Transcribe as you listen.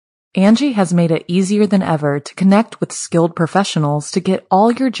Angie has made it easier than ever to connect with skilled professionals to get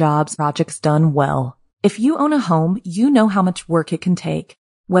all your jobs projects done well. If you own a home, you know how much work it can take,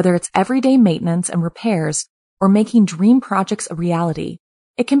 whether it's everyday maintenance and repairs or making dream projects a reality.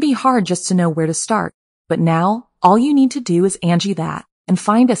 It can be hard just to know where to start, but now all you need to do is Angie that and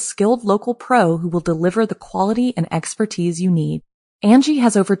find a skilled local pro who will deliver the quality and expertise you need. Angie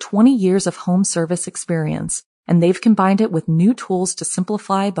has over 20 years of home service experience, and they've combined it with new tools to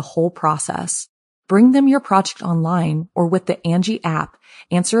simplify the whole process. Bring them your project online or with the Angie app,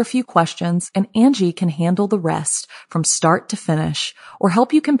 answer a few questions, and Angie can handle the rest from start to finish, or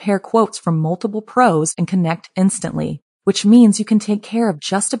help you compare quotes from multiple pros and connect instantly, which means you can take care of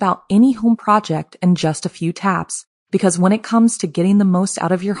just about any home project in just a few taps. Because when it comes to getting the most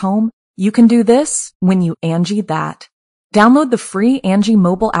out of your home, you can do this when you Angie that. Download the free Angie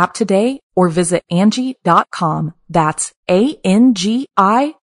mobile app today or visit Angie.com. That's ANGI.com.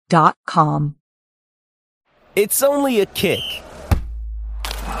 It's only a kick,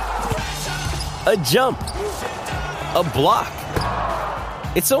 a jump, a block.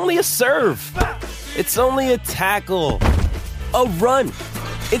 It's only a serve. It's only a tackle, a run.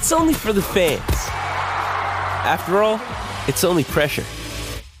 It's only for the fans. After all, it's only pressure.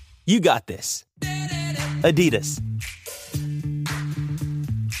 You got this. Adidas.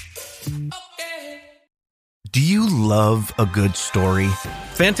 Do you love a good story?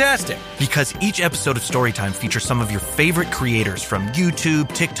 Fantastic! Because each episode of Storytime features some of your favorite creators from YouTube,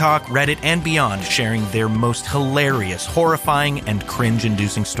 TikTok, Reddit, and beyond sharing their most hilarious, horrifying, and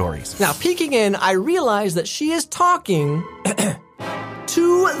cringe-inducing stories. Now, peeking in, I realize that she is talking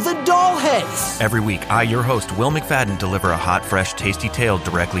to the doll heads. Every week, I, your host, Will McFadden, deliver a hot, fresh, tasty tale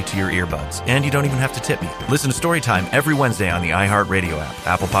directly to your earbuds. And you don't even have to tip me. Listen to Storytime every Wednesday on the iHeartRadio app,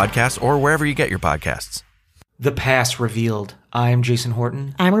 Apple Podcasts, or wherever you get your podcasts. The Past Revealed. I'm Jason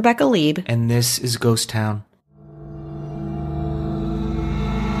Horton. I'm Rebecca Lieb. And this is Ghost Town.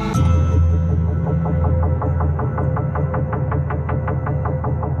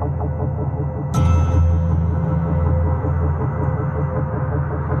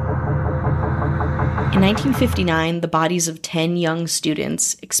 In 1959, the bodies of 10 young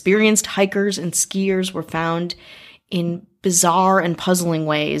students, experienced hikers and skiers, were found in bizarre and puzzling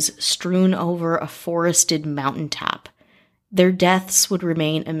ways, strewn over a forested mountaintop. Their deaths would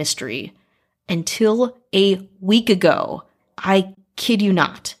remain a mystery until a week ago. I kid you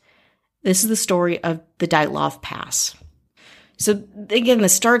not. This is the story of the Dyatlov Pass. So again,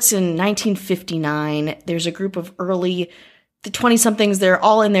 this starts in 1959. There's a group of the 20-somethings. They're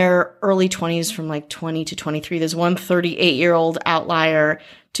all in their early 20s, from like 20 to 23. There's one 38-year-old outlier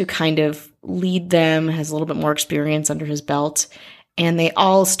to kind of lead them, has a little bit more experience under his belt. And they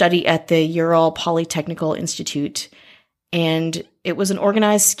all study at the Ural Polytechnical Institute. And it was an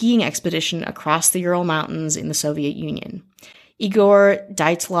organized skiing expedition across the Ural Mountains in the Soviet Union. Igor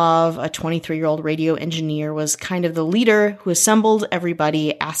Dyatlov, a 23-year-old radio engineer, was kind of the leader who assembled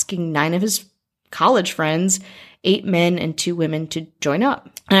everybody, asking 9 of his college friends, 8 men and 2 women, to join up.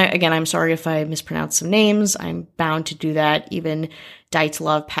 Again, I'm sorry if I mispronounced some names. I'm bound to do that. Even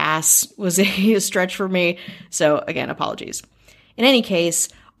Dyatlov Pass was a stretch for me. So again, apologies. In any case,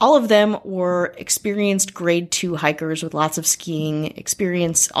 all of them were experienced grade 2 hikers with lots of skiing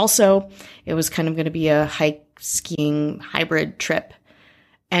experience. Also, it was kind of going to be a hike skiing hybrid trip.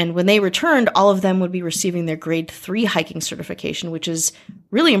 And when they returned, all of them would be receiving their grade 3 hiking certification, which is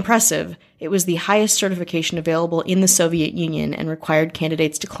really impressive. It was the highest certification available in the Soviet Union and required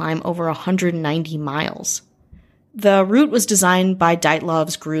candidates to climb over 190 miles. The route was designed by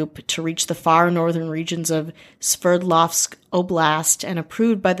Dyatlov's group to reach the far northern regions of Sverdlovsk Oblast and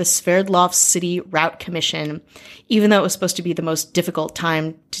approved by the Sverdlovsk City Route Commission, even though it was supposed to be the most difficult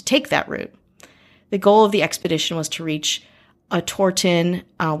time to take that route. The goal of the expedition was to reach a Tortin,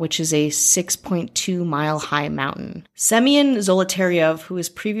 which is a 6.2-mile high mountain. Semyon Zolotaryov, who was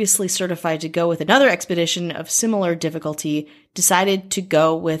previously certified to go with another expedition of similar difficulty, decided to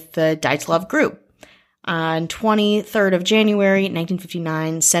go with the Dyatlov group. On 23rd of January,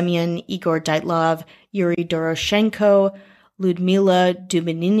 1959, Semyon, Igor Dyatlov, Yuri Doroshenko, Ludmila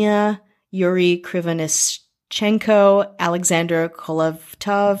Dubinina, Yuri Krivonischenko, Alexander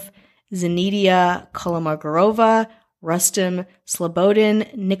Kolevatov, Zenidia Kolomogorova, Rustem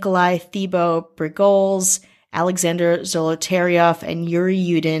Slobodin, Nikolai Thibault Brigols, Alexander Zolotaryov, and Yuri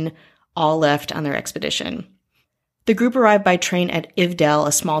Yudin all left on their expedition. The group arrived by train at Ivdel,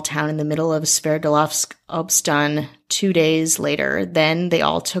 a small town in the middle of Sverdlovsk Oblast, 2 days later. Then they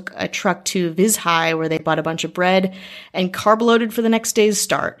all took a truck to Vizhai, where they bought a bunch of bread and carb-loaded for the next day's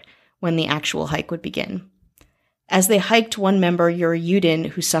start, when the actual hike would begin. As they hiked, one member, Yuri Yudin,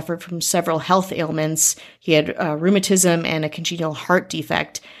 who suffered from several health ailments, he had rheumatism and a congenital heart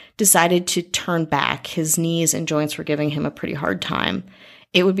defect, decided to turn back. His knees and joints were giving him a pretty hard time.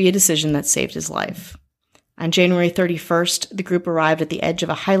 It would be a decision that saved his life. On January 31st, the group arrived at the edge of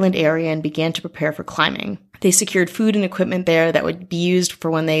a highland area and began to prepare for climbing. They secured food and equipment there that would be used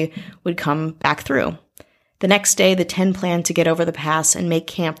for when they would come back through. The next day, the 10 planned to get over the pass and make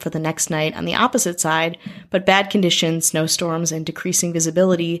camp for the next night on the opposite side, but bad conditions, snowstorms, and decreasing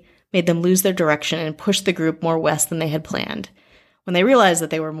visibility made them lose their direction and push the group more west than they had planned. When they realized that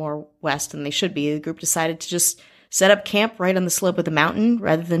they were more west than they should be, the group decided to just set up camp right on the slope of the mountain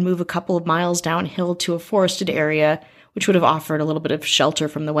rather than move a couple of miles downhill to a forested area, which would have offered a little bit of shelter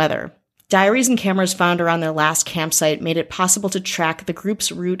from the weather. Diaries and cameras found around their last campsite made it possible to track the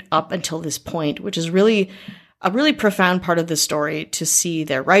group's route up until this point, which is really a really profound part of the story, to see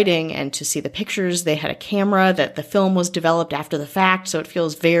their writing and to see the pictures. They had a camera, that the film was developed after the fact, so it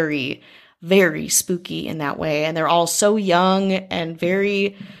feels very, very spooky in that way. And they're all so young and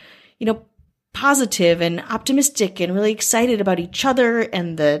very, positive and optimistic and really excited about each other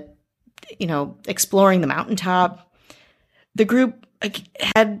and exploring the mountaintop. The group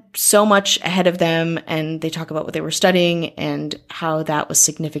had so much ahead of them, and they talk about what they were studying and how that was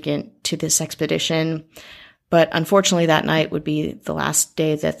significant to this expedition. But unfortunately, that night would be the last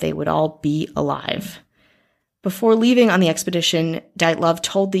day that they would all be alive. Before leaving on the expedition, Dyatlov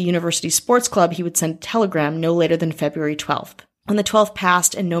told the university sports club he would send a telegram no later than February 12th. When the 12th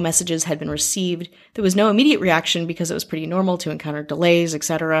passed and no messages had been received, there was no immediate reaction because it was pretty normal to encounter delays,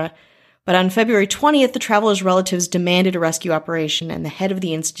 etc. But on February 20th, the travelers' relatives demanded a rescue operation, and the head of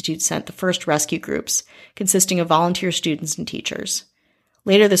the institute sent the first rescue groups, consisting of volunteer students and teachers.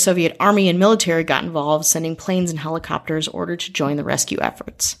 Later, the Soviet army and military got involved, sending planes and helicopters ordered to join the rescue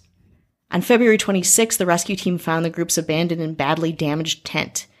efforts. On February 26th, the rescue team found the group's abandoned and badly damaged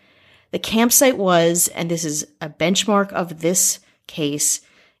tent. The campsite was, and this is a benchmark of this case,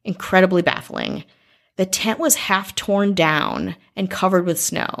 incredibly baffling. The tent was half torn down and covered with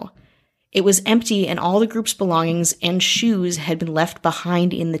snow. It was empty, and all the group's belongings and shoes had been left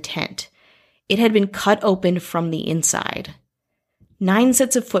behind in the tent. It had been cut open from the inside. 9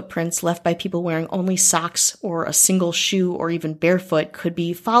 sets of footprints left by people wearing only socks or a single shoe or even barefoot could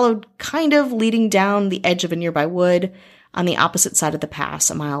be followed, kind of leading down the edge of a nearby wood on the opposite side of the pass,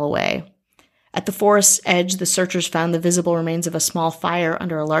 a mile away. At the forest's edge, the searchers found the visible remains of a small fire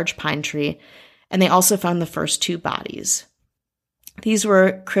under a large pine tree, and they also found the first 2 bodies. These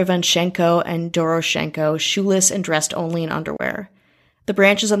were Krivonchenko and Doroshenko, shoeless and dressed only in underwear. The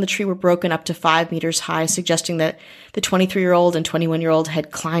branches on the tree were broken up to 5 meters high, suggesting that the 23-year-old and 21-year-old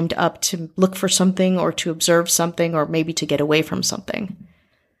had climbed up to look for something or to observe something or maybe to get away from something.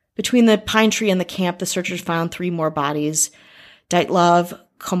 Between the pine tree and the camp, the searchers found 3 more bodies: Dyatlov,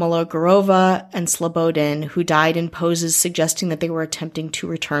 Komologorova, and Slobodin, who died in poses suggesting that they were attempting to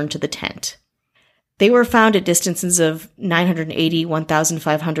return to the tent. They were found at distances of 980,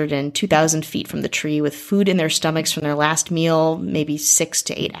 1,500, and 2,000 feet from the tree, with food in their stomachs from their last meal, maybe 6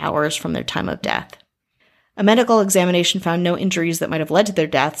 to 8 hours from their time of death. A medical examination found no injuries that might have led to their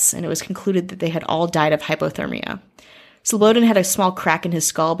deaths, and it was concluded that they had all died of hypothermia. Slobodin had a small crack in his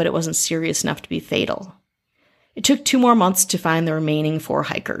skull, but it wasn't serious enough to be fatal. It took 2 more months to find the remaining 4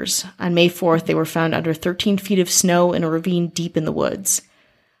 hikers. On May 4th, they were found under 13 feet of snow in a ravine deep in the woods.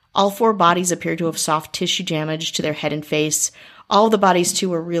 All 4 bodies appeared to have soft tissue damage to their head and face. All of the bodies, too,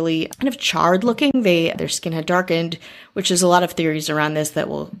 were really kind of charred looking. Their skin had darkened, which is a lot of theories around this that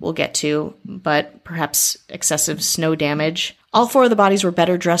we'll get to, but perhaps excessive snow damage. All 4 of the bodies were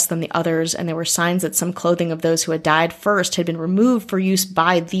better dressed than the others, and there were signs that some clothing of those who had died first had been removed for use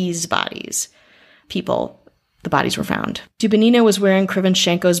by these people. The bodies were found. Dubinina was wearing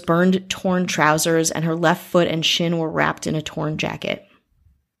Krivonchenko's burned, torn trousers, and her left foot and shin were wrapped in a torn jacket.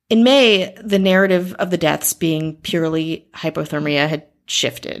 In May, the narrative of the deaths being purely hypothermia had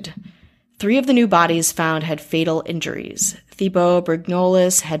shifted. 3 of the new bodies found had fatal injuries. Thibaut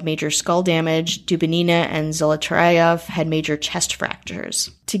Brignoles had major skull damage. Dubinina and Zolotaryov had major chest fractures.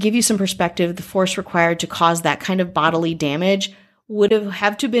 To give you some perspective, the force required to cause that kind of bodily damage would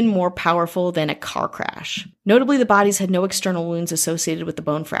have to been more powerful than a car crash. Notably, the bodies had no external wounds associated with the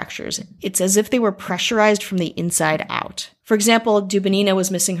bone fractures. It's as if they were pressurized from the inside out. For example, Dubinina was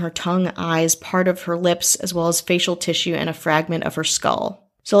missing her tongue, eyes, part of her lips, as well as facial tissue and a fragment of her skull.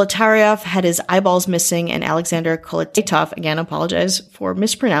 Zolotaryov had his eyeballs missing, and Alexander Koletatov, again apologize for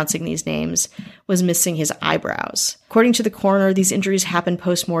mispronouncing these names, was missing his eyebrows. According to the coroner, these injuries happened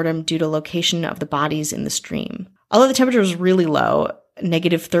post-mortem due to location of the bodies in the stream. Although the temperature was really low,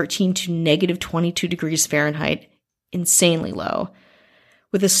 -13 to -22 degrees Fahrenheit, insanely low.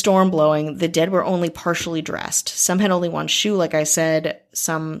 With a storm blowing, the dead were only partially dressed. Some had only one shoe, like I said,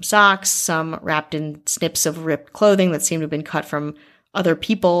 some socks, some wrapped in snips of ripped clothing that seemed to have been cut from other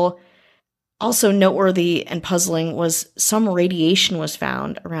people. Also noteworthy and puzzling was some radiation was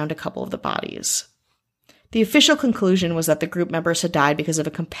found around a couple of the bodies. The official conclusion was that the group members had died because of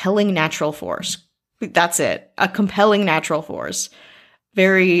a compelling natural force. That's it. A compelling natural force.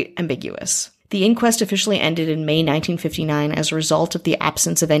 Very ambiguous. The inquest officially ended in May 1959 as a result of the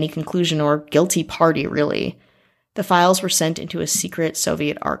absence of any conclusion or guilty party, really. The files were sent into a secret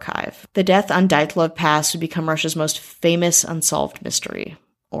Soviet archive. The death on Dyatlov Pass would become Russia's most famous unsolved mystery.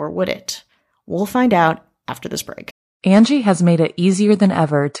 Or would it? We'll find out after this break. Angie has made it easier than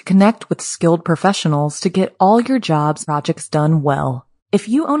ever to connect with skilled professionals to get all your jobs projects done well. If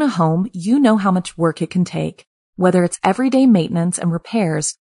you own a home, you know how much work it can take, whether it's everyday maintenance and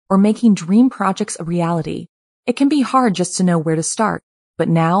repairs or making dream projects a reality. It can be hard just to know where to start, but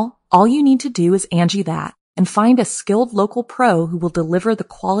now all you need to do is Angie that and find a skilled local pro who will deliver the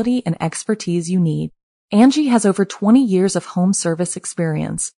quality and expertise you need. Angie has over 20 years of home service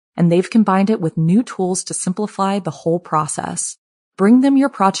experience, and they've combined it with new tools to simplify the whole process. Bring them your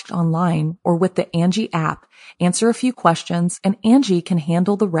project online or with the Angie app, answer a few questions, and Angie can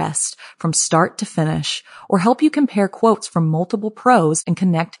handle the rest from start to finish or help you compare quotes from multiple pros and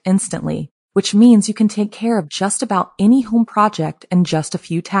connect instantly, which means you can take care of just about any home project in just a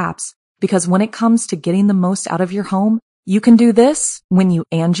few taps. Because when it comes to getting the most out of your home, you can do this when you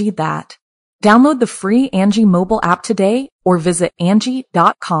Angie that. Download the free Angie mobile app today or visit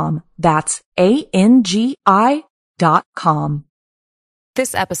Angie.com. That's ANGI.com.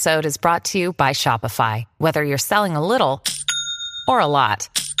 This episode is brought to you by Shopify. Whether you're selling a little or a lot,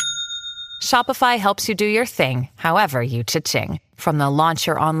 Shopify helps you do your thing, however you cha-ching. From the launch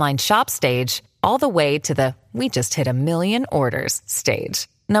your online shop stage, all the way to the we just hit 1 million orders stage.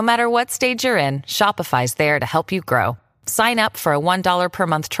 No matter what stage you're in, Shopify's there to help you grow. Sign up for a $1 per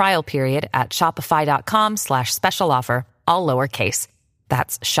month trial period at shopify.com/special offer, all lowercase.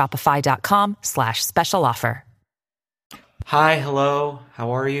 That's shopify.com/special offer. Hi, hello.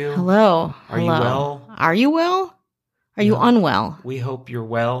 How are you? Hello. Are you well? Are you well? Are you unwell? We hope you're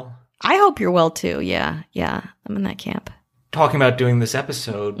well. I hope you're well too. Yeah. I'm in that camp. Talking about doing this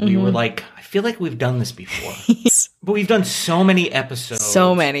episode, we were like, I feel like we've done this before. But we've done so many episodes.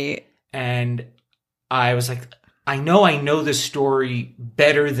 So many. And I was like, I know this story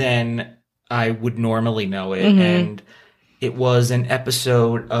better than I would normally know it. And it was an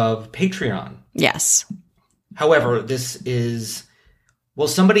episode of Patreon. Yes. However, this is, well,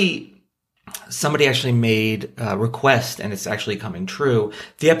 somebody actually made a request, and it's actually coming true.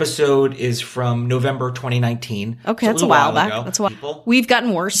 The episode is from November 2019. Okay, that's a while back. Ago. That's a while. We've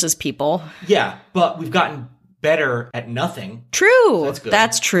gotten worse as people. Yeah, but we've gotten better at nothing. True. So that's good.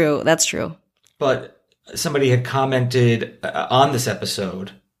 That's true. But somebody had commented on this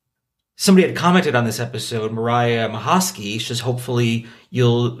episode. Mariah Mahosky says, hopefully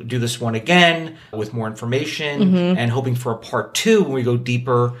you'll do this one again with more information and hoping for a part 2 when we go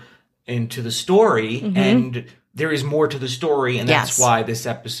deeper into the story. And there is more to the story, and that's why this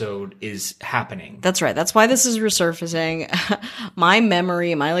episode is happening. That's right. That's why this is resurfacing. My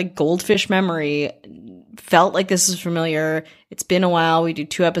memory, my goldfish memory, felt like this is familiar. It's been a while. We do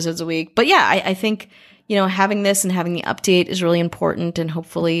 2 episodes a week. But yeah, I think, having this and having the update is really important, and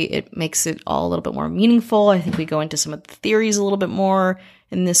hopefully it makes it all a little bit more meaningful. I think we go into some of the theories a little bit more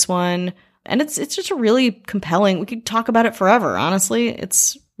in this one. And it's just a really compelling, we could talk about it forever, honestly.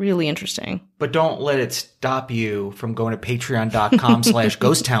 It's really interesting. But don't let it stop you from going to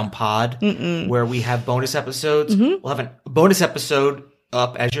patreon.com/ghosttownpod, where we have bonus episodes. We'll have a bonus episode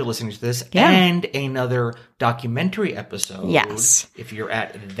up as you're listening to this, and another documentary episode. Yes. If you're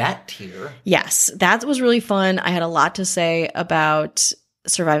at that tier. Yes. That was really fun. I had a lot to say about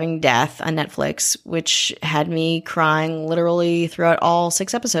Surviving Death on Netflix, which had me crying literally throughout all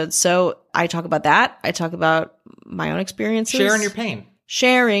 6 episodes. So I talk about that. I talk about my own experiences. Sharing your pain.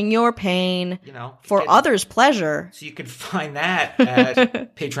 Sharing your pain for others' pleasure. So you can find that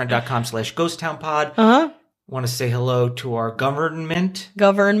at patreon.com/ghosttownpod. Want to say hello to our government.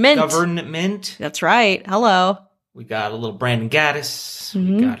 That's right. Hello. We got a little Brandon Gaddis.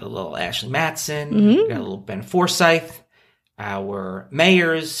 We got a little Ashley Matson. We got a little Ben Forsyth. Our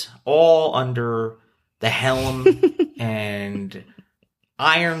mayors, all under the helm and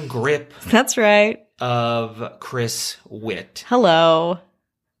iron grip. That's right. Of Chris Witt. Hello.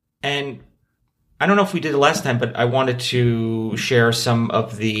 And I don't know if we did it last time, but I wanted to share some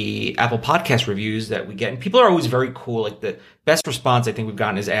of the Apple Podcast reviews that we get. And people are always very cool. Like, the best response I think we've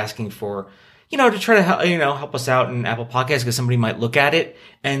gotten is asking for, to try to help us out in Apple Podcasts, because somebody might look at it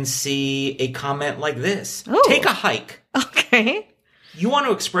and see a comment like this. Ooh. Take a hike. Okay. You want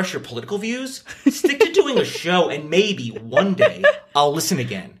to express your political views? Stick to doing a show, and maybe one day I'll listen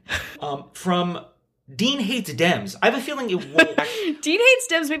again. From Dean Hates Dems. I have a feeling it won't. Dean Hates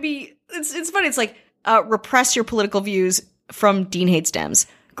Dems. Maybe it's funny. It's like repress your political views from Dean Hates Dems.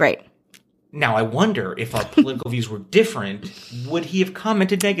 Great. Now, I wonder if our political views were different, would he have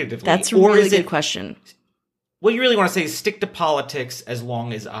commented negatively? That's a really good question. What you really want to say is stick to politics as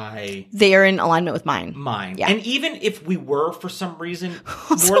long as they are in alignment with mine. Yeah. And even if we were, for some reason,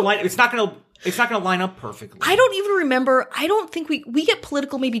 more aligned, it's not going to line up perfectly. I don't even remember. I don't think we get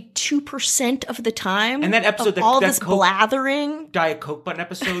political maybe 2% of the time. And that episode, this blathering. Diet Coke button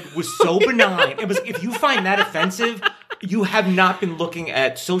episode was so benign. It was. If you find that offensive, you have not been looking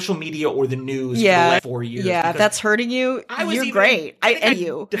at social media or the news for the last 4 years. Yeah, that's hurting you. You're great. I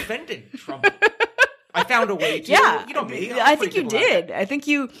defended Trump. I found a way to. Yeah, me. I think you did. I think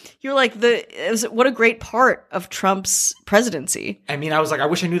you're like what a great part of Trump's presidency. I mean, I was like, I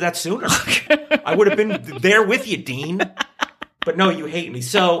wish I knew that sooner. I would have been there with you, Dean. But no, you hate me.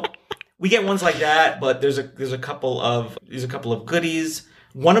 So we get ones like that, but there's a couple of goodies.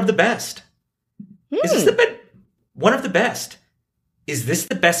 One of the best. Is this the best? One of the best. Is this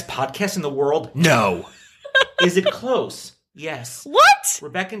the best podcast in the world? No. Is it close? Yes. What?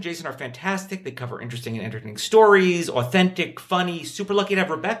 Rebecca and Jason are fantastic. They cover interesting and entertaining stories, authentic, funny. Super lucky to have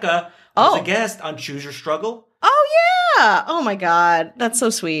Rebecca as a guest on Choose Your Struggle. Oh, yeah. Oh, my God. That's so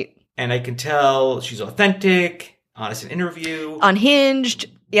sweet. And I can tell she's authentic, honest in interview. Unhinged.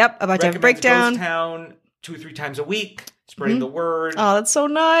 Yep. About to have a breakdown. Ghost Town 2 or 3 times a week. Spreading the word. Oh, that's so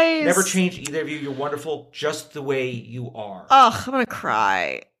nice. Never change either of you. You're wonderful just the way you are. Oh, I'm going to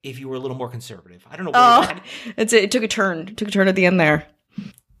cry. If you were a little more conservative. I don't know what it took a turn. It took a turn at the end there.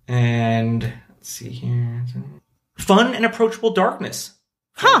 And let's see here. Fun and Approachable Darkness.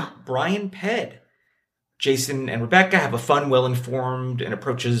 Brian Ped. Jason and Rebecca have a fun, well-informed, and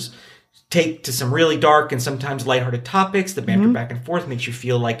take to some really dark and sometimes lighthearted topics. The banter back and forth makes you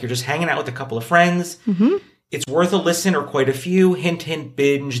feel like you're just hanging out with a couple of friends. Mm-hmm. It's worth a listen or quite a few. Hint, hint,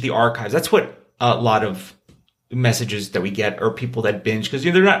 binge the archives. That's what a lot of messages that we get are people that binge, because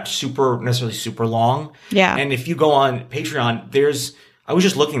they're not necessarily super long. Yeah. And if you go on Patreon, I was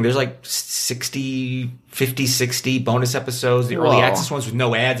just looking, there's like 50, 60 bonus episodes, the early access ones with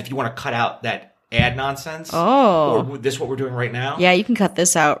no ads. If you want to cut out that ad nonsense, or what we're doing right now. Yeah, you can cut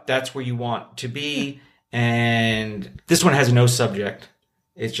this out. That's where you want to be. And this one has no subject.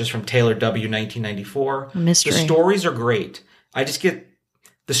 It's just from Taylor W. 1994. A mystery. The stories are great.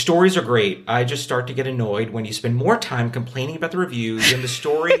 The stories are great. I just start to get annoyed when you spend more time complaining about the reviews than the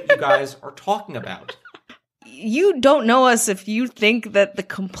story you guys are talking about. You don't know us if you think that the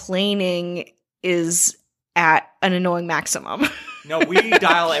complaining is at an annoying maximum. No, we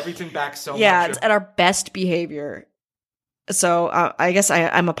dial everything back so much. Yeah, it's at our best behavior. So I guess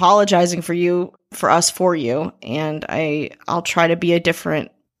I'm apologizing for you, for you, and I'll try to be a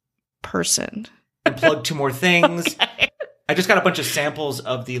different person. And plug 2 more things. Okay. I just got a bunch of samples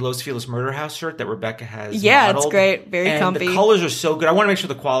of the Los Feliz Murder House shirt that Rebecca has modeled. It's great. Very comfy. The colors are so good. I want to make sure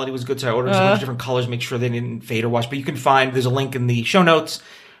the quality was good, so I ordered some different colors, make sure they didn't fade or wash. But you can there's a link in the show notes,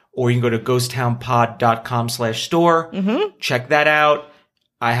 or you can go to ghosttownpod.com/store. Mm-hmm. Check that out.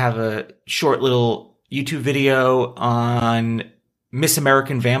 I have a short little YouTube video on Miss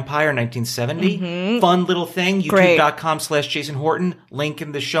American Vampire 1970. Mm-hmm. Fun little thing. YouTube.com/Jason Horton. Link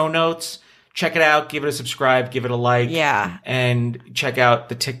in the show notes. Check it out. Give it a subscribe. Give it a like. Yeah. And check out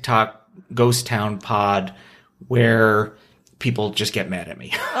the TikTok Ghost Town Pod, where people just get mad at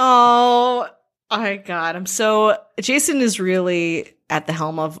me. Oh, my God. Jason is really at the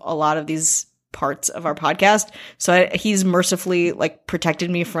helm of a lot of these parts of our podcast. So he's mercifully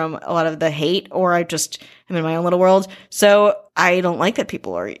protected me from a lot of the hate, or I just am in my own little world. So I don't like that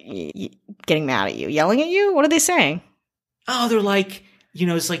people are getting mad at you, yelling at you. What are they saying? Oh, they're like,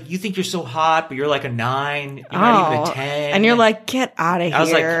 it's like, you think you're so hot, but you're like a 9. You're not even a 10. And you're like, get out of here. I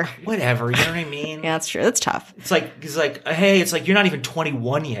was like, whatever. You know what I mean? Yeah, that's true. That's tough. It's like, hey, it's like, you're not even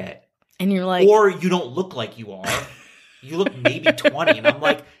 21 yet. And you're like, or you don't look like you are. You look maybe 20. And I'm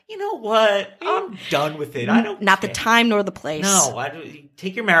like, you know what? I'm done with it. I don't Not care. The time nor the place. No,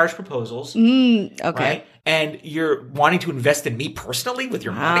 take your marriage proposals. Okay. Right? And you're wanting to invest in me personally with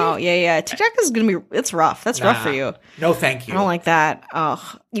your money? Oh, yeah. TikTok is going to be, it's rough. That's rough for you. No, thank you. I don't like that.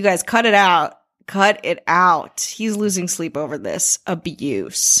 Oh, you guys, cut it out. Cut it out. He's losing sleep over this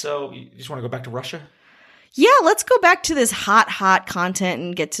abuse. So you just want to go back to Russia? Yeah, let's go back to this hot content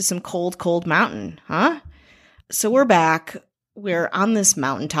and get to some cold mountain, huh? So we're back. we're on this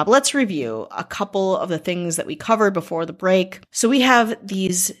mountaintop. Let's review a couple of the things that we covered before the break. So we have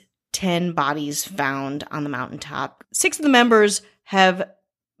these 10 bodies found on the mountaintop. 6 of the members have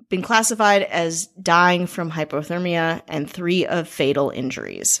been classified as dying from hypothermia and 3 of fatal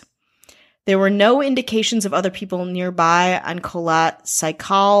injuries. There were no indications of other people nearby on Kholat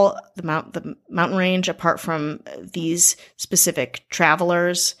Syakhl, the mountain range, apart from these specific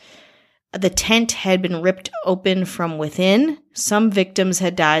travelers. The tent had been ripped open from within. Some victims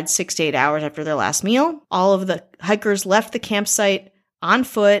had died 6 to 8 hours after their last meal. All of the hikers left the campsite on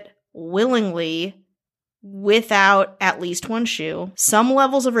foot, willingly, without at least one shoe. Some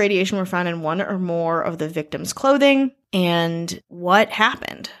levels of radiation were found in one or more of the victims' clothing. And what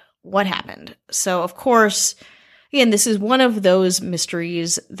happened? What happened? So, of course, again, this is one of those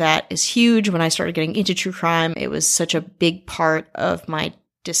mysteries that is huge. When I started getting into true crime, it was such a big part of my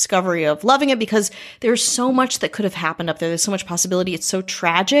discovery of loving it because there's so much that could have happened up there. There's so much possibility. It's so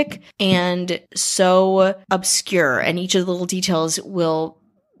tragic and so obscure, and each of the little details will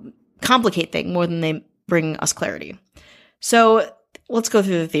complicate things more than they bring us clarity. So let's go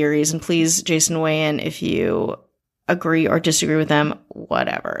through the theories, and please, Jason, weigh in if you agree or disagree with them,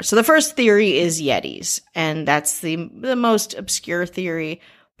 whatever. So the first theory is Yetis, and that's the most obscure theory.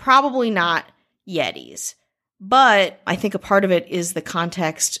 Probably not Yetis. But I think a part of it is the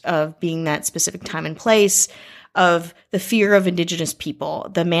context of being that specific time and place, of the fear of indigenous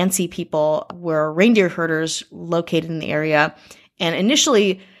people. The Mansi people were reindeer herders located in the area. And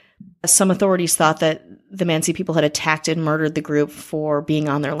initially, some authorities thought that the Mansi people had attacked and murdered the group for being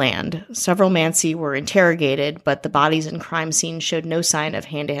on their land. Several Mansi were interrogated, but the bodies and crime scene showed no sign of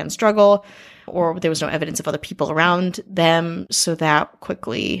hand-to-hand struggle, or there was no evidence of other people around them. So that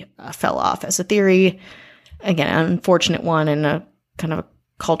quickly fell off as a theory. Again, an unfortunate one and a kind of a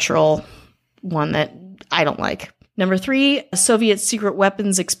cultural one that I don't like. Number 3, a Soviet secret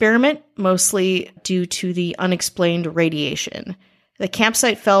weapons experiment, mostly due to the unexplained radiation. The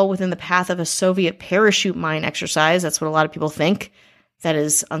campsite fell within the path of a Soviet parachute mine exercise. That's what a lot of people think. That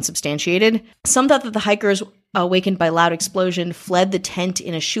is unsubstantiated. Some thought that the hikers, awakened by loud explosion, fled the tent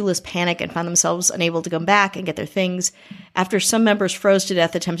in a shoeless panic and found themselves unable to come back and get their things. After some members froze to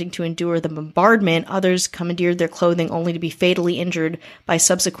death attempting to endure the bombardment, others commandeered their clothing only to be fatally injured by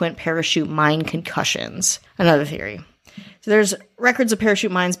subsequent parachute mine concussions. Another theory. So there's records of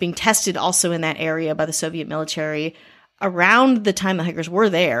parachute mines being tested also in that area by the Soviet military. Around the time the hikers were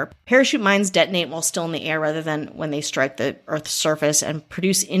there, parachute mines detonate while still in the air rather than when they strike the Earth's surface and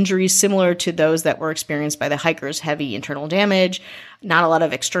produce injuries similar to those that were experienced by the hikers. Heavy internal damage, not a lot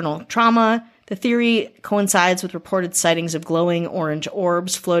of external trauma. The theory coincides with reported sightings of glowing orange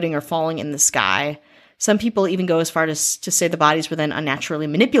orbs floating or falling in the sky. Some people even go as far as to say the bodies were then unnaturally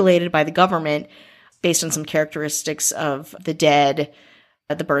manipulated by the government based on some characteristics of the dead,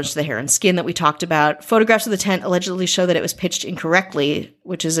 the burns to the hair and skin that we talked about. Photographs of the tent allegedly show that it was pitched incorrectly,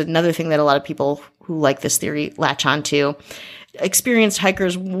 which is another thing that a lot of people who like this theory latch onto. Experienced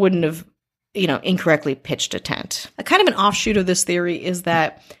hikers wouldn't have, incorrectly pitched a tent. A kind of an offshoot of this theory is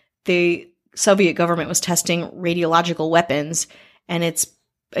that the Soviet government was testing radiological weapons, and it's,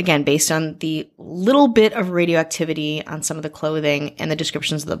 again, based on the little bit of radioactivity on some of the clothing and the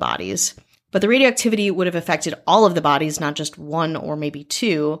descriptions of the bodies. But the radioactivity would have affected all of the bodies, not just one or maybe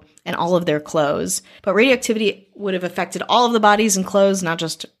 2, and all of their clothes. But radioactivity would have affected all of the bodies and clothes, not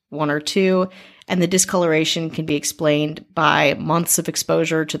just 1 or 2. And the discoloration can be explained by months of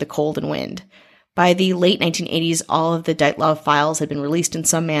exposure to the cold and wind. By the late 1980s, all of the Dyatlov files had been released in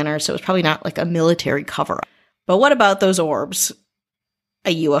some manner, so it was probably not like a military cover-up. But what about those orbs?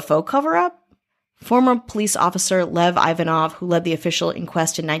 A UFO cover-up? Former police officer Lev Ivanov, who led the official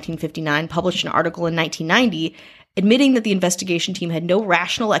inquest in 1959, published an article in 1990 admitting that the investigation team had no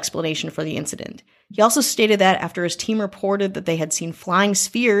rational explanation for the incident. He also stated that after his team reported that they had seen flying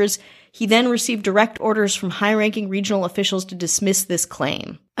spheres, he then received direct orders from high-ranking regional officials to dismiss this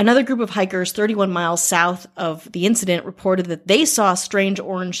claim. Another group of hikers 31 miles south of the incident reported that they saw strange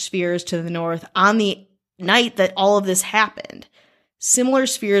orange spheres to the north on the night that all of this happened. Similar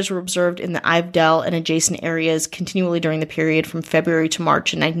spheres were observed in the Ivdel and adjacent areas continually during the period from February to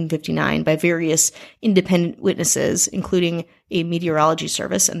March in 1959 by various independent witnesses, including a meteorology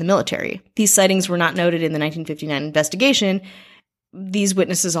service and the military. These sightings were not noted in the 1959 investigation. These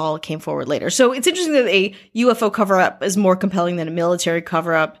witnesses all came forward later. So it's interesting that a UFO cover-up is more compelling than a military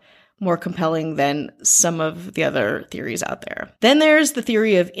cover-up, more compelling than some of the other theories out there. Then there's the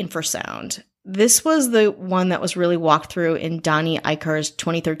theory of infrasound. This was the one that was really walked through in Donnie Eicher's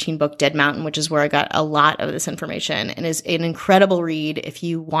 2013 book, Dead Mountain, which is where I got a lot of this information, and is an incredible read if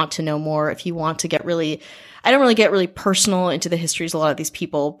you want to know more, if you want to get really, I don't really get really personal into the histories of a lot of these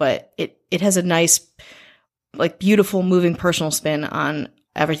people, but it has a nice, like, beautiful, moving personal spin on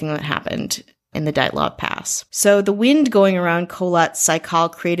everything that happened in the Dyatlov Pass. So the wind going around Kholat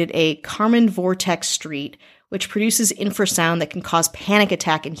Syakhl created a Kármán vortex street, which produces infrasound that can cause panic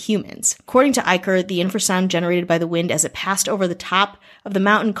attack in humans. According to Eicher, the infrasound generated by the wind as it passed over the top of the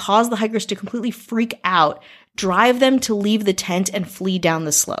mountain caused the hikers to completely freak out, drive them to leave the tent and flee down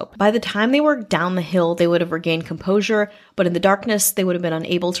the slope. By the time they were down the hill, they would have regained composure, but in the darkness, they would have been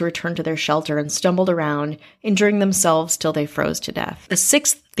unable to return to their shelter and stumbled around, injuring themselves till they froze to death. The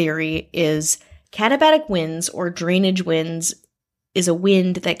sixth theory is katabatic winds, or drainage winds, is a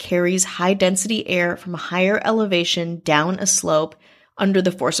wind that carries high-density air from a higher elevation down a slope under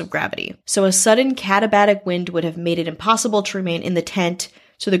the force of gravity. So a sudden katabatic wind would have made it impossible to remain in the tent,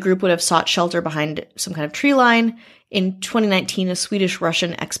 so the group would have sought shelter behind some kind of tree line. In 2019, a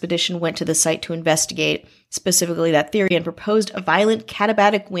Swedish-Russian expedition went to the site to investigate specifically that theory and proposed a violent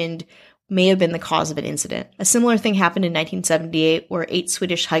katabatic wind may have been the cause of an incident. A similar thing happened in 1978, where 8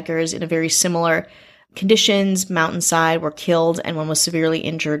 Swedish hikers in a very similar conditions, mountainside, were killed, and one was severely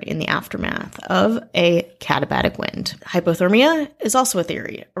injured in the aftermath of a katabatic wind. Hypothermia is also a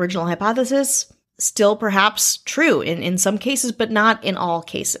theory. Original hypothesis, still perhaps true in some cases, but not in all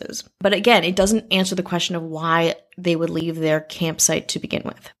cases. But again, it doesn't answer the question of why they would leave their campsite to begin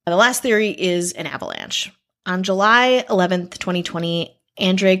with. The last theory is an avalanche. On July 11th, 2020,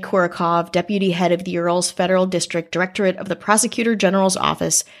 Andrei Kurakov, deputy head of the Urals Federal District Directorate of the Prosecutor General's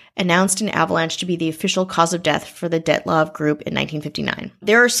Office, announced an avalanche to be the official cause of death for the Dyatlov group in 1959.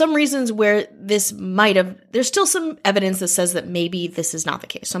 There are some reasons where this might have, there's still some evidence that says that maybe this is not the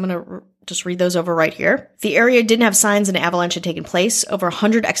case. So I'm going to just read those over right here. The area didn't have signs an avalanche had taken place. Over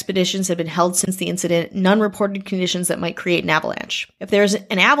 100 expeditions had been held since the incident. None reported conditions that might create an avalanche. If there's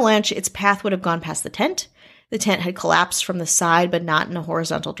an avalanche, its path would have gone past the tent. The tent had collapsed from the side, but not in a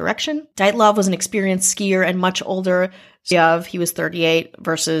horizontal direction. Dyatlov was an experienced skier and much older. He was 38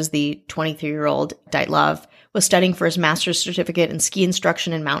 versus the 23-year-old Dyatlov was studying for his master's certificate in ski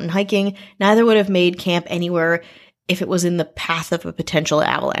instruction and mountain hiking. Neither would have made camp anywhere if it was in the path of a potential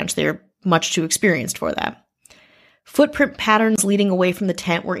avalanche. They're much too experienced for that. Footprint patterns leading away from the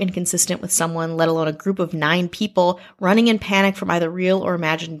tent were inconsistent with someone, let alone a group of 9 people, running in panic from either real or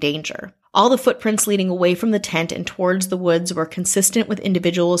imagined danger. All the footprints leading away from the tent and towards the woods were consistent with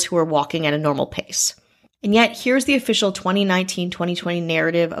individuals who were walking at a normal pace. And yet, here's the official 2019-2020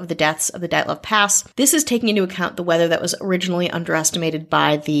 narrative of the deaths of the Dyatlov Pass. This is taking into account the weather that was originally underestimated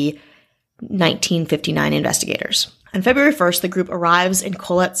by the 1959 investigators. On February 1st, the group arrives in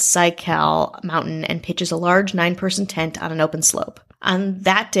Kholat Syakhl mountain and pitches a large 9-person tent on an open slope. On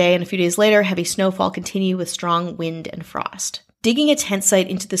that day and a few days later, heavy snowfall continued with strong wind and frost. Digging a tent site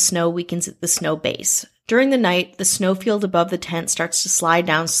into the snow weakens the snow base. During the night, the snowfield above the tent starts to slide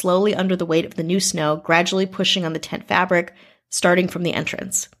down slowly under the weight of the new snow, gradually pushing on the tent fabric, starting from the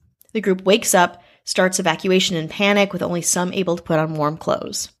entrance. The group wakes up, starts evacuation in panic, with only some able to put on warm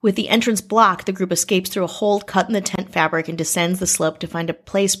clothes. With the entrance blocked, the group escapes through a hole cut in the tent fabric and descends the slope to find a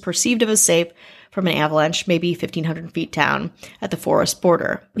place perceived as safe from an avalanche, maybe 1,500 feet down at the forest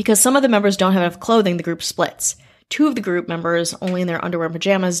border. Because some of the members don't have enough clothing, the group splits. 2 of the group members, only in their underwear and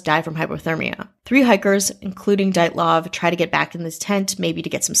pajamas, die from hypothermia. 3 hikers, including Dyatlov, try to get back in this tent, maybe to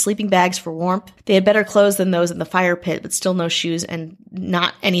get some sleeping bags for warmth. They had better clothes than those in the fire pit, but still no shoes and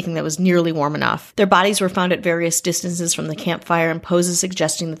not anything that was nearly warm enough. Their bodies were found at various distances from the campfire in poses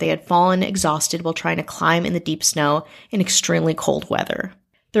suggesting that they had fallen exhausted while trying to climb in the deep snow in extremely cold weather.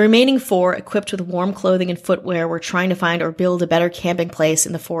 The remaining 4, equipped with warm clothing and footwear, were trying to find or build a better camping place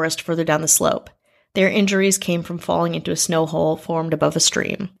in the forest further down the slope. Their injuries came from falling into a snow hole formed above a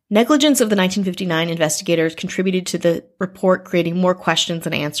stream. Negligence of the 1959 investigators contributed to the report creating more questions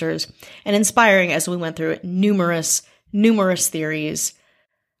than answers, and inspiring, as we went through it, numerous theories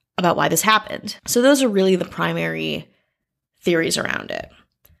about why this happened. So those are really the primary theories around it.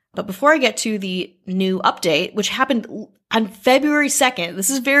 But before I get to the new update, which happened on February 2nd, this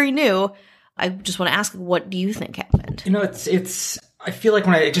is very new, I just want to ask, what do you think happened? You know, it's I feel like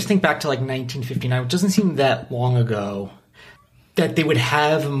when I just think back to like 1959, it doesn't seem that long ago, that they would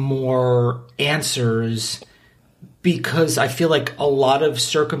have more answers, because I feel like a lot of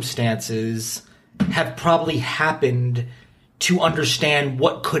circumstances have probably happened to understand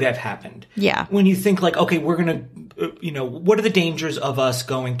what could have happened. Yeah. When you think like, okay, we're going to, what are the dangers of us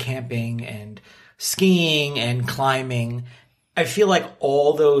going camping and skiing and climbing? I feel like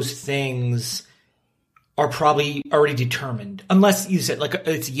all those things are probably already determined, unless you said like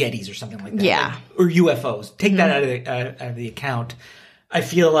it's Yetis or something like that. Yeah. Or UFOs. Take that out of the account. I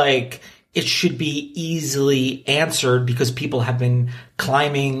feel like it should be easily answered because people have been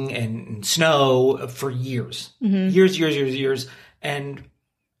climbing in snow for years. Years. And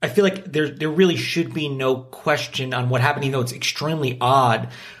I feel like there really should be no question on what happened, even though it's extremely odd.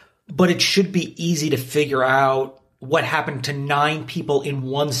 But it should be easy to figure out what happened to 9 people in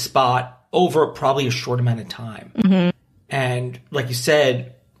one spot over probably a short amount of time. And like you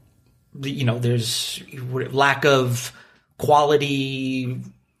said, there's lack of quality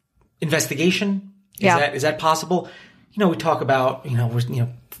investigation. Is that possible? We talk about,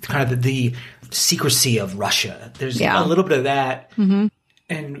 kind of the secrecy of Russia. There's a little bit of that.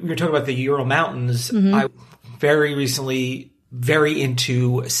 And we were talking about the Ural Mountains. I very recently very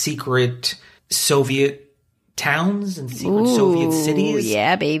into secret Soviet towns and secret Soviet cities.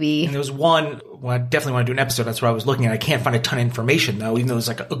 Yeah, baby. And there was one, I definitely want to do an episode. That's what I was looking at. I can't find a ton of information though, even though there's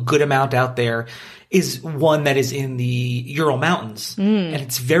like a good amount out there, is one that is in the Ural Mountains. And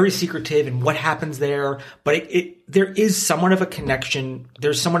it's very secretive and what happens there. But there is somewhat of a connection.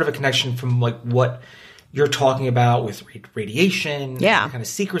 There's somewhat of a connection from like what you're talking about with radiation, kind of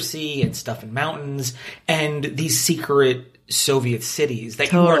secrecy and stuff in mountains and these secret Soviet cities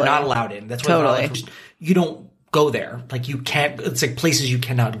that you are not allowed in. That's why you don't go there. Like you can't, it's like places you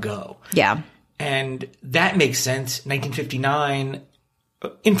cannot go. Yeah. And that makes sense. 1959,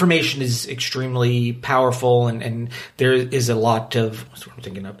 information is extremely powerful and there is a lot of, what's what I'm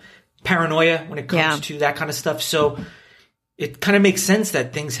thinking of, paranoia when it comes to that kind of stuff. So it kind of makes sense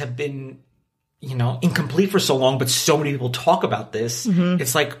that things have been, incomplete for so long, but so many people talk about this.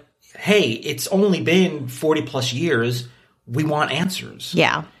 It's like, hey, it's only been 40 plus years. We want answers.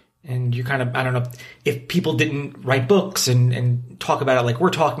 Yeah. And you kind of, I don't know, if people didn't write books and talk about it like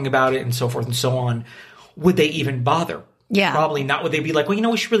we're talking about it and so forth and so on, would they even bother? Yeah. Probably not. Would they be like,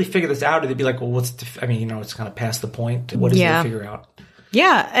 well, we should really figure this out? Or they'd be like, well, it's kind of past the point. What is there to figure out?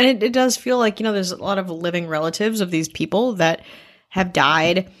 Yeah. And it does feel like, there's a lot of living relatives of these people that have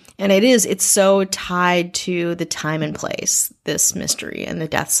died. And it's so tied to the time and place, this mystery and the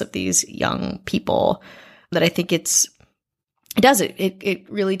deaths of these young people, that I think it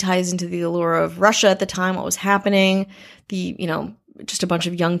really ties into the allure of Russia at the time, what was happening, just a bunch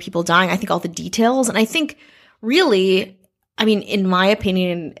of young people dying. I think all the details. And I think really, in my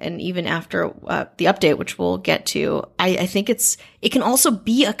opinion, and even after the update, which we'll get to, I think it can also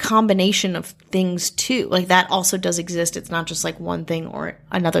be a combination of things too. Like that also does exist. It's not just like one thing or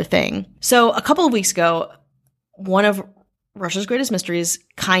another thing. So a couple of weeks ago, one of Russia's greatest mysteries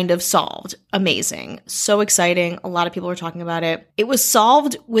kind of solved. Amazing. So exciting. A lot of people were talking about it. It was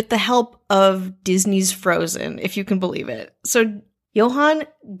solved with the help of Disney's Frozen, if you can believe it. So Johann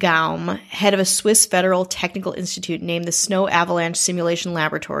Gaum, head of a Swiss Federal Technical Institute named the Snow Avalanche Simulation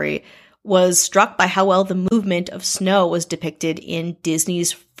Laboratory, was struck by how well the movement of snow was depicted in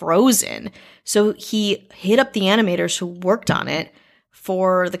Disney's Frozen. So he hit up the animators who worked on it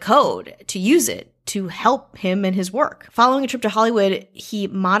for the code to use it to help him in his work. Following a trip to Hollywood, he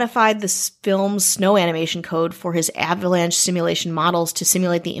modified the film's snow animation code for his avalanche simulation models to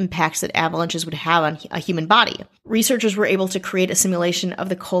simulate the impacts that avalanches would have on a human body. Researchers were able to create a simulation of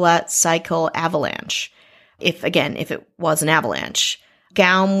the Kolat Cycle avalanche, if it was an avalanche.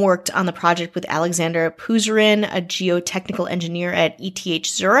 Gaum worked on the project with Alexander Puzerin, a geotechnical engineer at ETH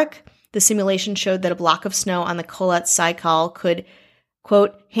Zurich. The simulation showed that a block of snow on the Kolat Cycle could,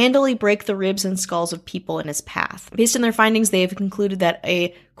 quote, handily break the ribs and skulls of people in its path. Based on their findings, they have concluded that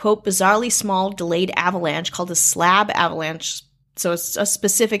a, quote, bizarrely small delayed avalanche called a slab avalanche, so it's a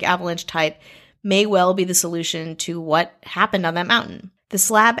specific avalanche type, may well be the solution to what happened on that mountain. The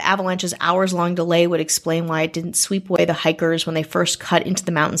slab avalanche's hours-long delay would explain why it didn't sweep away the hikers when they first cut into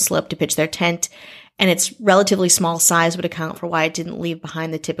the mountain slope to pitch their tent, and its relatively small size would account for why it didn't leave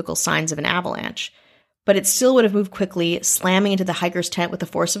behind the typical signs of an avalanche. But it still would have moved quickly, slamming into the hiker's tent with the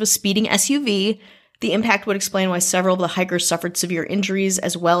force of a speeding SUV. The impact would explain why several of the hikers suffered severe injuries,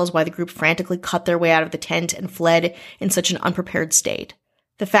 as well as why the group frantically cut their way out of the tent and fled in such an unprepared state.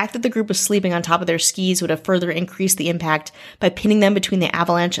 The fact that the group was sleeping on top of their skis would have further increased the impact by pinning them between the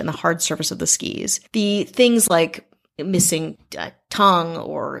avalanche and the hard surface of the skis. The things like missing tongue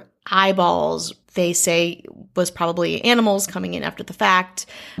or eyeballs, they say, was probably animals coming in after the fact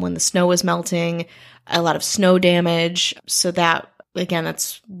when the snow was melting, a lot of snow damage. So that, again,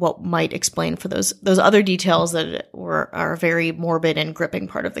 that's what might explain for those other details that are a very morbid and gripping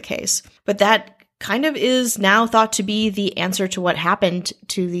part of the case. But that kind of is now thought to be the answer to what happened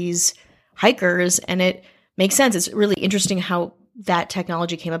to these hikers, and it makes sense. It's really interesting how that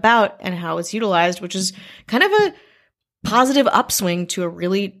technology came about and how it's utilized, which is kind of a positive upswing to a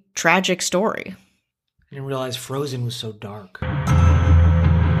really tragic story. I didn't realize Frozen was so dark.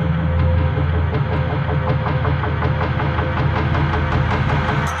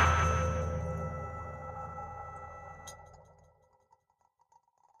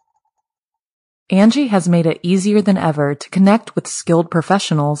 Angie has made it easier than ever to connect with skilled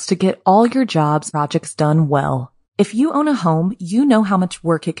professionals to get all your jobs projects done well. If you own a home, you know how much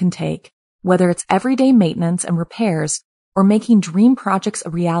work it can take, whether it's everyday maintenance and repairs or making dream projects a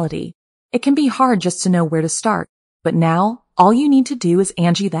reality. It can be hard just to know where to start, but now all you need to do is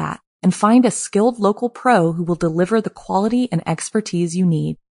Angie that and find a skilled local pro who will deliver the quality and expertise you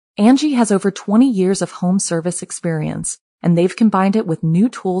need. Angie has over 20 years of home service experience, and they've combined it with new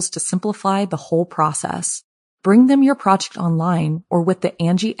tools to simplify the whole process. Bring them your project online or with the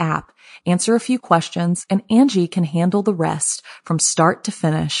Angie app, answer a few questions, and Angie can handle the rest from start to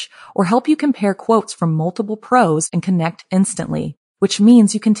finish or help you compare quotes from multiple pros and connect instantly, which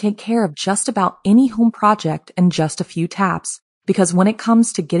means you can take care of just about any home project in just a few taps. Because when it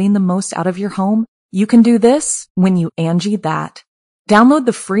comes to getting the most out of your home, you can do this when you Angie that. Download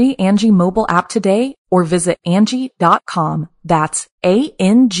the free Angie mobile app today or visit Angie.com. That's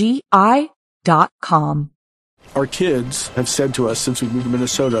ANGI.com. Our kids have said to us since we moved to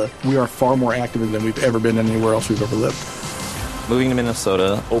Minnesota, we are far more active than we've ever been anywhere else we've ever lived. Moving to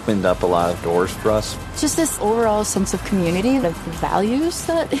Minnesota opened up a lot of doors for us. Just this overall sense of community, of values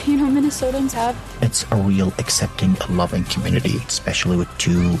that, Minnesotans have. It's a real accepting, loving community, especially with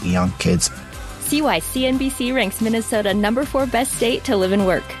 2 young kids. See why CNBC ranks Minnesota number 4 best state to live and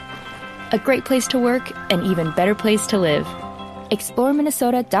work. A great place to work, an even better place to live.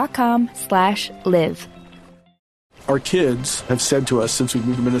 ExploreMinnesota.com/live. Our kids have said to us since we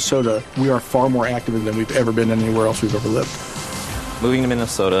moved to Minnesota, we are far more active than we've ever been anywhere else we've ever lived. Moving to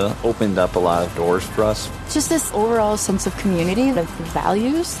Minnesota opened up a lot of doors for us. Just this overall sense of community, of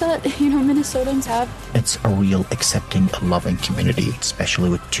values that, Minnesotans have. It's a real accepting, loving community, especially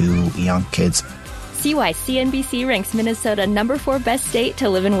with 2 young kids. See why CNBC ranks Minnesota number 4 best state to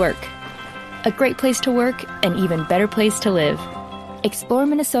live and work. A great place to work, an even better place to live.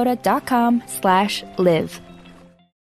 ExploreMinnesota.com/live.